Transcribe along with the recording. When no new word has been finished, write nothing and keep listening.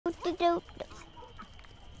do.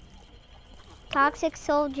 Toxic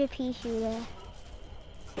soldier pea shooter.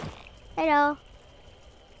 Hello.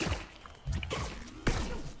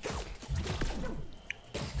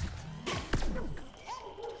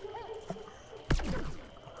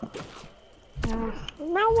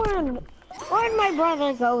 Now where'd my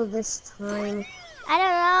brother go this time? I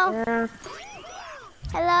don't know.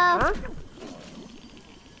 Hello. Huh?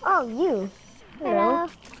 Oh, you. Hello.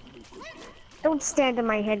 Don't stand on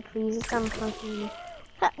my head, please. It's uncomfortable.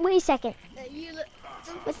 Wait a second.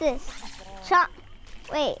 What's this? Shop.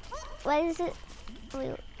 Wait. What is it?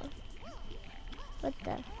 Wait. What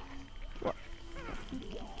the? What?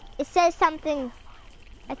 It says something.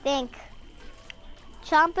 I think.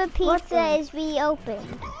 Chomper Pizza is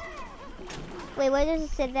reopened. Wait, what does it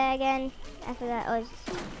say there again? I forgot. Oh,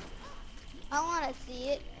 I want to see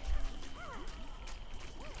it.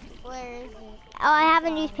 Where is it? Oh, I have a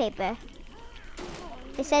newspaper.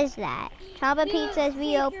 It says that. Chomper Pizza is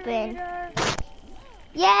reopened.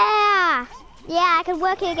 Yeah! Yeah, I can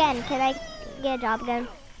work here again. Can I get a job again?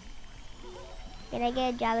 Can I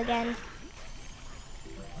get a job again?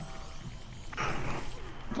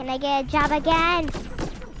 Can I get a job again?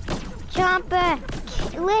 Chomper,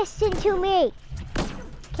 listen to me.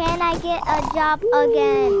 Can I get a job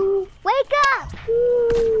again? Wake up!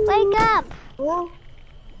 Wake up!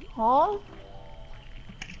 Huh?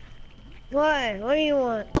 What do you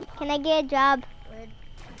want? Can I get a job?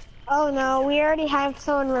 Oh no, we already have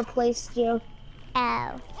someone replaced you.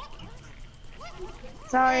 Oh.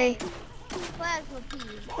 Sorry.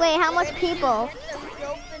 Wait, how much people?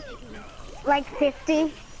 Like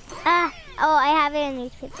 50. Oh, I have it in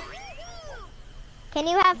newspaper. Can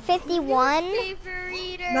you have 51? Newspaper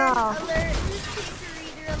reader No. alert. Newspaper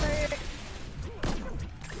reader alert.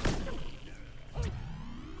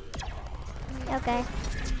 Okay.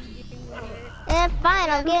 Fine,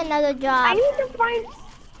 I'll get another job. I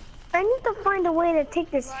need to find a way to take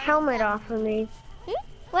this helmet off of me.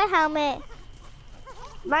 What helmet?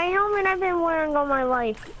 My helmet I've been wearing all my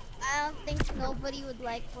life. I don't think nobody would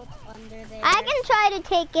like what's under there. I can try to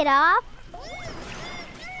take it off.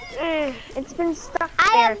 It's been stuck I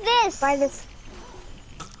there have this. by this.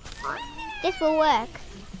 This will work.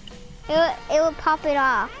 It will pop it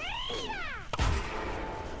off.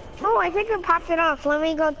 Oh, I think it popped it off. Let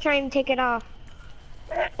me go try and take it off.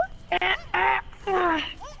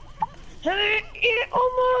 It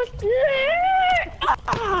almost.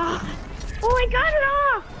 Oh, I got it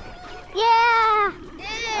off. Yeah.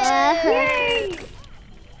 Yay!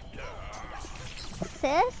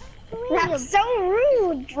 Sis? That's so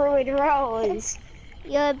rude, Druid Rose.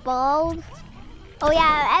 You're bald. Oh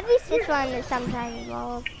yeah, every sis one is sometimes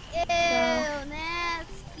bald. Ew,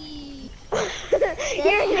 nasty.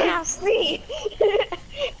 You're nasty.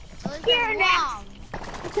 You're nasty.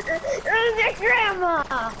 Who's your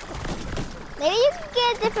grandma? Maybe you can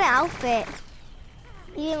get a different outfit.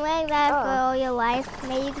 You've been wearing that for all your life.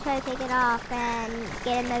 Maybe you can try to take it off and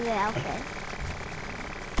get another outfit.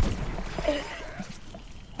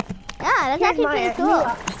 Yeah, that's actually pretty cool.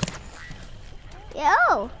 Yeah,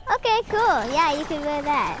 oh, okay, cool. Yeah, you can wear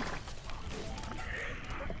that.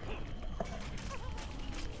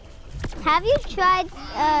 Have you tried,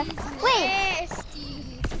 wait.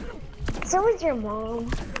 Nasty. So is your mom.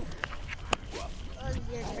 Was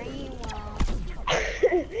your grandma.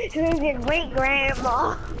 So is your great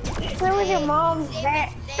grandma. So is your mom's dad.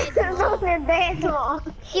 So is your dad's mom.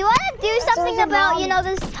 Do you want to do something about, you know,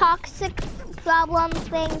 this toxic problem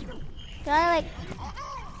thing? Like,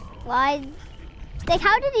 why? Like,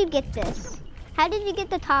 how did you get this? How did you get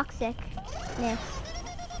the toxicness?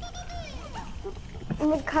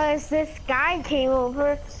 Because this guy came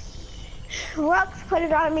over. Rux put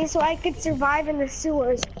it on me so I could survive in the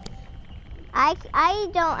sewers. I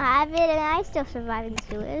don't have it, and I still survive in the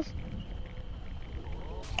sewers.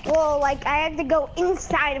 Well, like, I had to go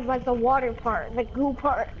inside of, like, the water part, the goo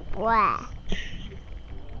part. Wow.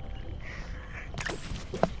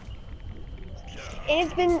 And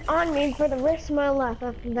it's been on me for the rest of my life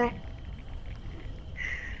after that.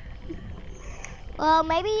 Well,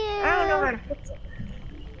 maybe you... I don't know how to fix it.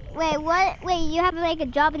 Wait, what? Wait, you have to make a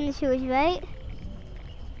job in the sewers, right?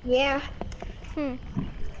 Yeah.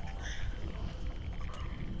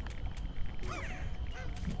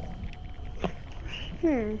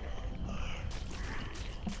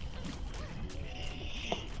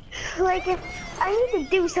 Like, if I need to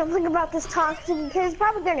do something about this toxin because it's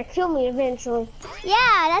probably gonna kill me eventually.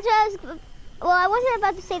 Yeah, that's what I was. Well, I wasn't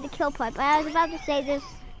about to say the kill part, but I was about to say this.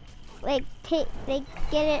 Like, they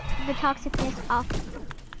get it the toxicness off.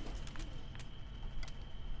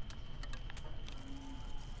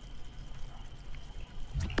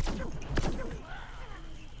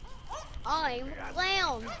 I'm a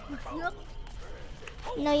clown.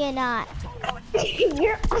 No, you're not.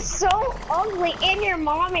 You're so ugly, and your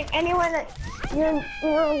mom and anyone that you're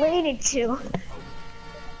related to.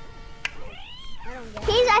 I don't get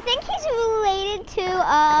I think he's related to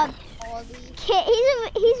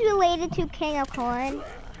he's related to King of Corn.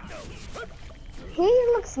 He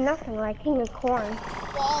looks nothing like King of Corn.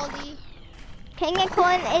 Baldy. King of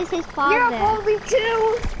Corn is his father. You're Baldy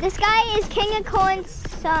too. This guy is King of Corn's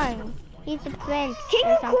son. He's the prince. King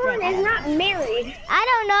or of Corn something. is not married. I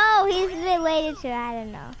don't know. He's related to. I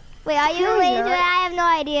don't know. Wait, are you No, he's related to not. it? I have no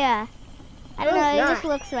idea. I don't No, know. he's It not. just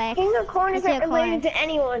looks like. King of Corn It's isn't a corn. related to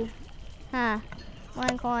anyone. Huh?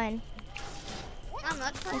 One corn. I'm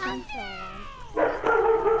a clown.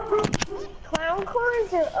 Clown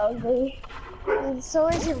corns are ugly. And so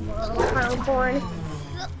is your mom, Clown Corn.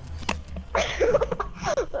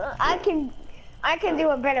 I can do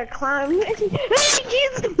a better clown.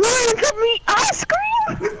 Kids, Mom, cut me ice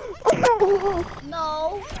cream.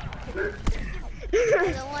 No. I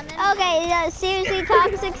don't want any. Okay, seriously,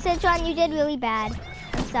 Toxic Citron, you did really bad.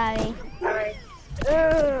 I'm sorry.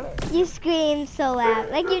 You screamed so loud.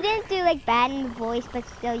 Like, you didn't do, like, bad in the voice, but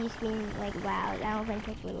still you screamed, like, loud. I don't think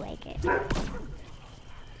kids would like it.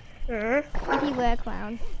 If you were a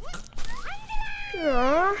clown.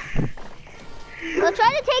 We'll try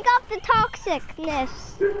to take off the toxicness.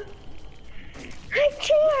 I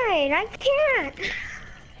tried. I can't.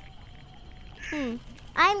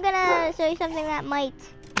 I'm gonna show you something that might.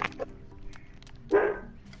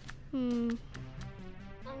 I'm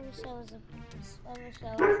gonna show us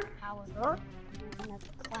power. And a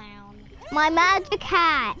clown. My magic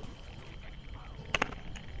hat.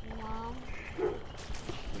 Mom.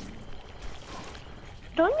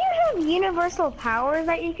 Don't you have universal powers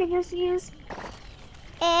that you could just use?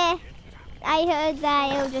 I heard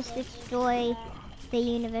that it'll just destroy the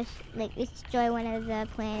universe, like destroy one of the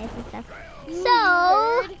planets and stuff. So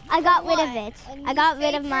I got rid of it. I got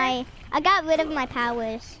rid of my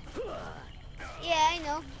powers. Yeah, I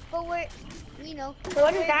know. But we know.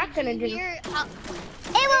 What is that gonna do? It's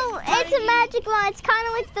a magic one. It's kind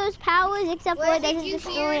of like those powers, except for it doesn't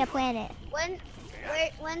destroy a planet.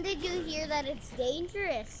 When did you hear that it's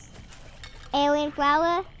dangerous? Alien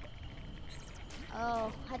flower.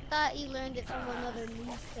 Oh, I thought you learned it from another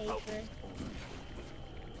newspaper.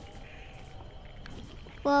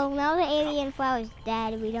 Well, now the alien flower is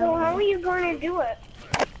dead. We don't. So how know. are you going to do it?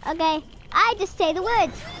 Okay, I just say the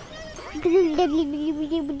words.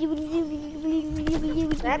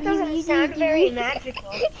 That doesn't sound very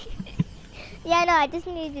magical. Yeah, no, I just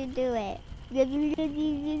need to do it.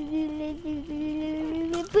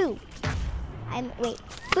 Boop. Wait,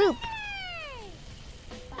 boop.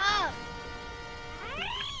 Oh.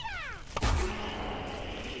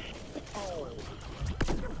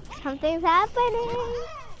 Something's happening.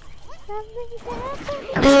 Something's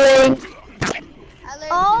happening.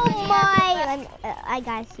 Oh my! I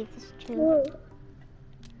gotta see if this is true.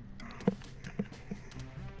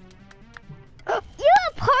 You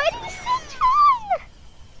have party citron?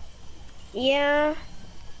 Yeah.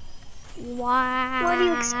 Wow. What do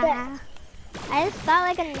you expect? I just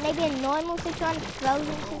thought like maybe a normal citron,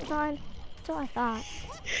 frozen citron. That's what I thought.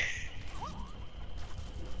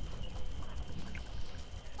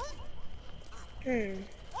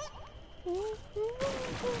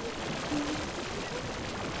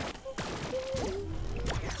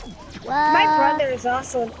 My brother is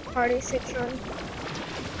also a party citron.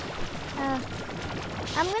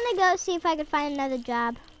 I'm gonna go see if I can find another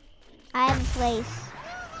job. I have a place.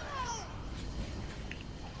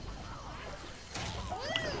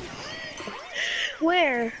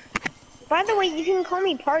 Where? By the way, you can call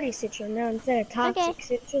me party citron now instead of toxic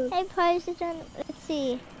citron. Hey, party citron. Let's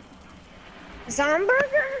see.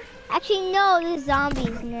 Zomburger? Actually, no, there's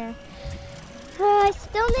zombies now. I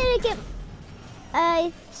still need to get.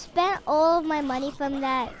 I spent all of my money from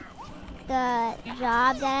the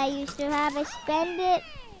job that I used to have. I spent it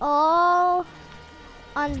all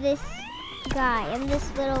on this guy and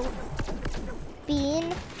this little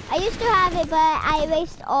bean. I used to have it, but I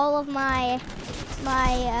erased all of my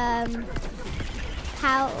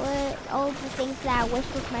power, all of the things that I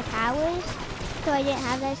wished with my powers. So I didn't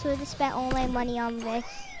have that, so I just spent all my money on this.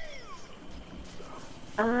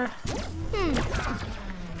 And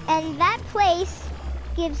that place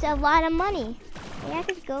gives a lot of money. Maybe I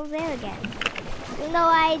could go there again. Even though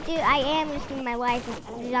I am risking my life if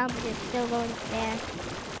the zombies are still going there.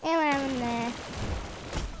 And when I'm in there.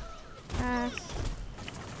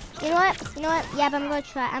 You know what? Yeah, but I'm gonna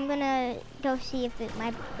try. I'm gonna go see if the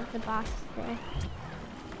boss is there.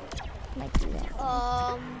 Might do that.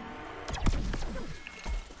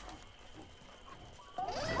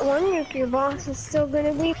 wonder if your boss is still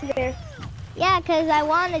gonna be there. Yeah, because I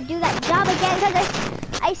want to do that job again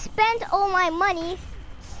because I spent all my money.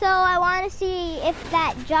 So I want to see if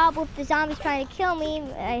that job with the zombies trying to kill me,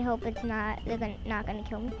 I hope it's not, not going to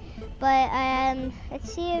kill me. But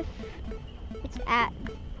let's see if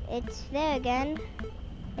it's there again.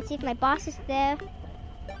 Let's see if my boss is there.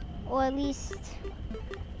 Or at least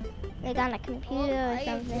like on a computer or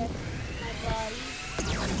something.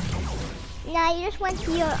 Nah, you just went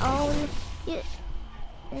to your own,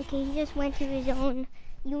 okay, he just went to his own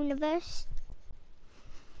universe.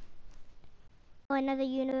 Or another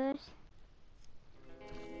universe.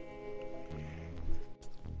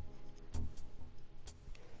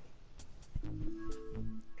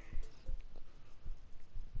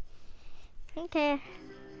 Okay.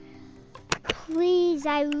 Please,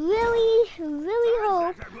 I really, really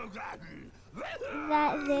hope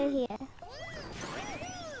that they're here.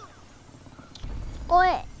 Or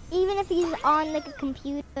even if he's on like a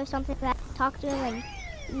computer or something, that talk to him and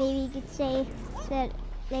maybe you could say that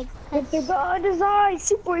like The God is I,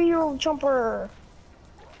 superhero jumper.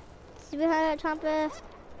 Superhero Trumper.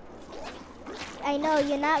 I know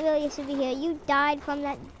you're not really a superhero. You died from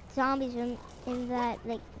that zombies in that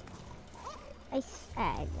like.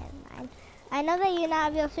 Never mind. I know that you're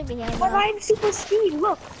not a real superhero. But I'm super speed.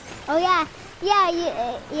 Look. Oh yeah, yeah.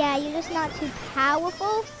 You're just not too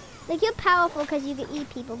powerful. Like you're powerful because you can eat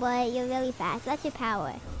people, but you're really fast. That's your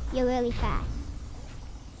power. You're really fast.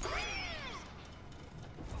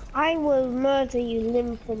 I will murder you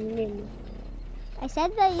limb from limb. I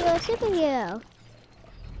said that you're a superhero.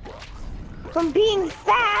 From being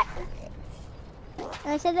fat?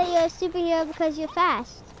 And I said that you're a superhero because you're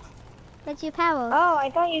fast. That's your power. Oh,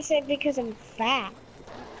 I thought you said because I'm fat.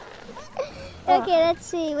 Okay, let's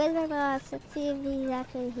see. Where's my boss? Let's see if he's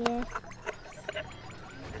actually here.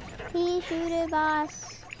 Pea shooter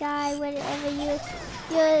boss guy, whatever you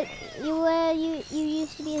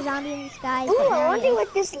used to be a zombie in disguise. Ooh, but I now wonder you're-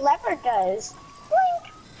 what this lever does.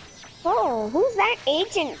 Blink. Oh, who's that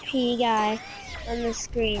Agent P guy on the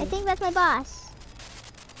screen? I think that's my boss.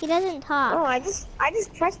 He doesn't talk. Oh, I just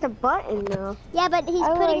pressed a button though. Yeah, but he's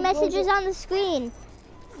Oh, putting like, messages on the screen.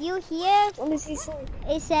 You hear? What does he say?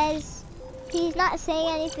 It says he's not saying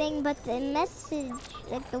anything, but the message,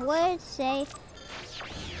 like the words say,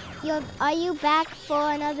 are you back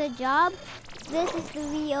for another job? This is the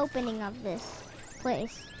reopening of this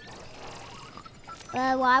place.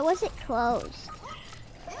 Why was it closed?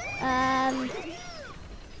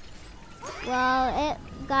 Well, it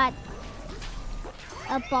got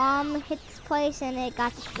a bomb hit this place and it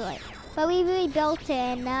got destroyed. But we rebuilt it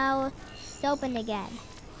and now it's open again.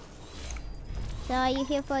 So are you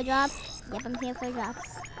here for a job? Yep, I'm here for a job.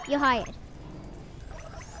 You're hired.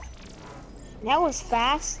 That was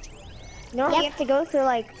fast. No, Yep. you have to go through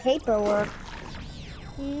like paperwork.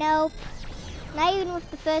 Nope. Not even with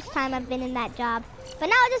the first time I've been in that job. But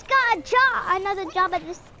now I just got a job, another job at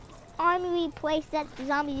this army place that the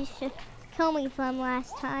zombies used to kill me from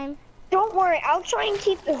last time. Don't worry, I'll try and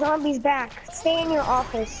keep the zombies back. Stay in your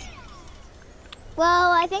office.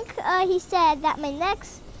 Well, I think he said that my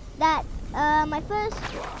first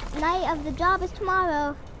night of the job is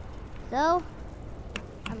tomorrow. So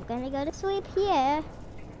I'm gonna go to sleep here.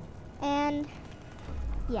 And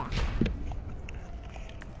yeah.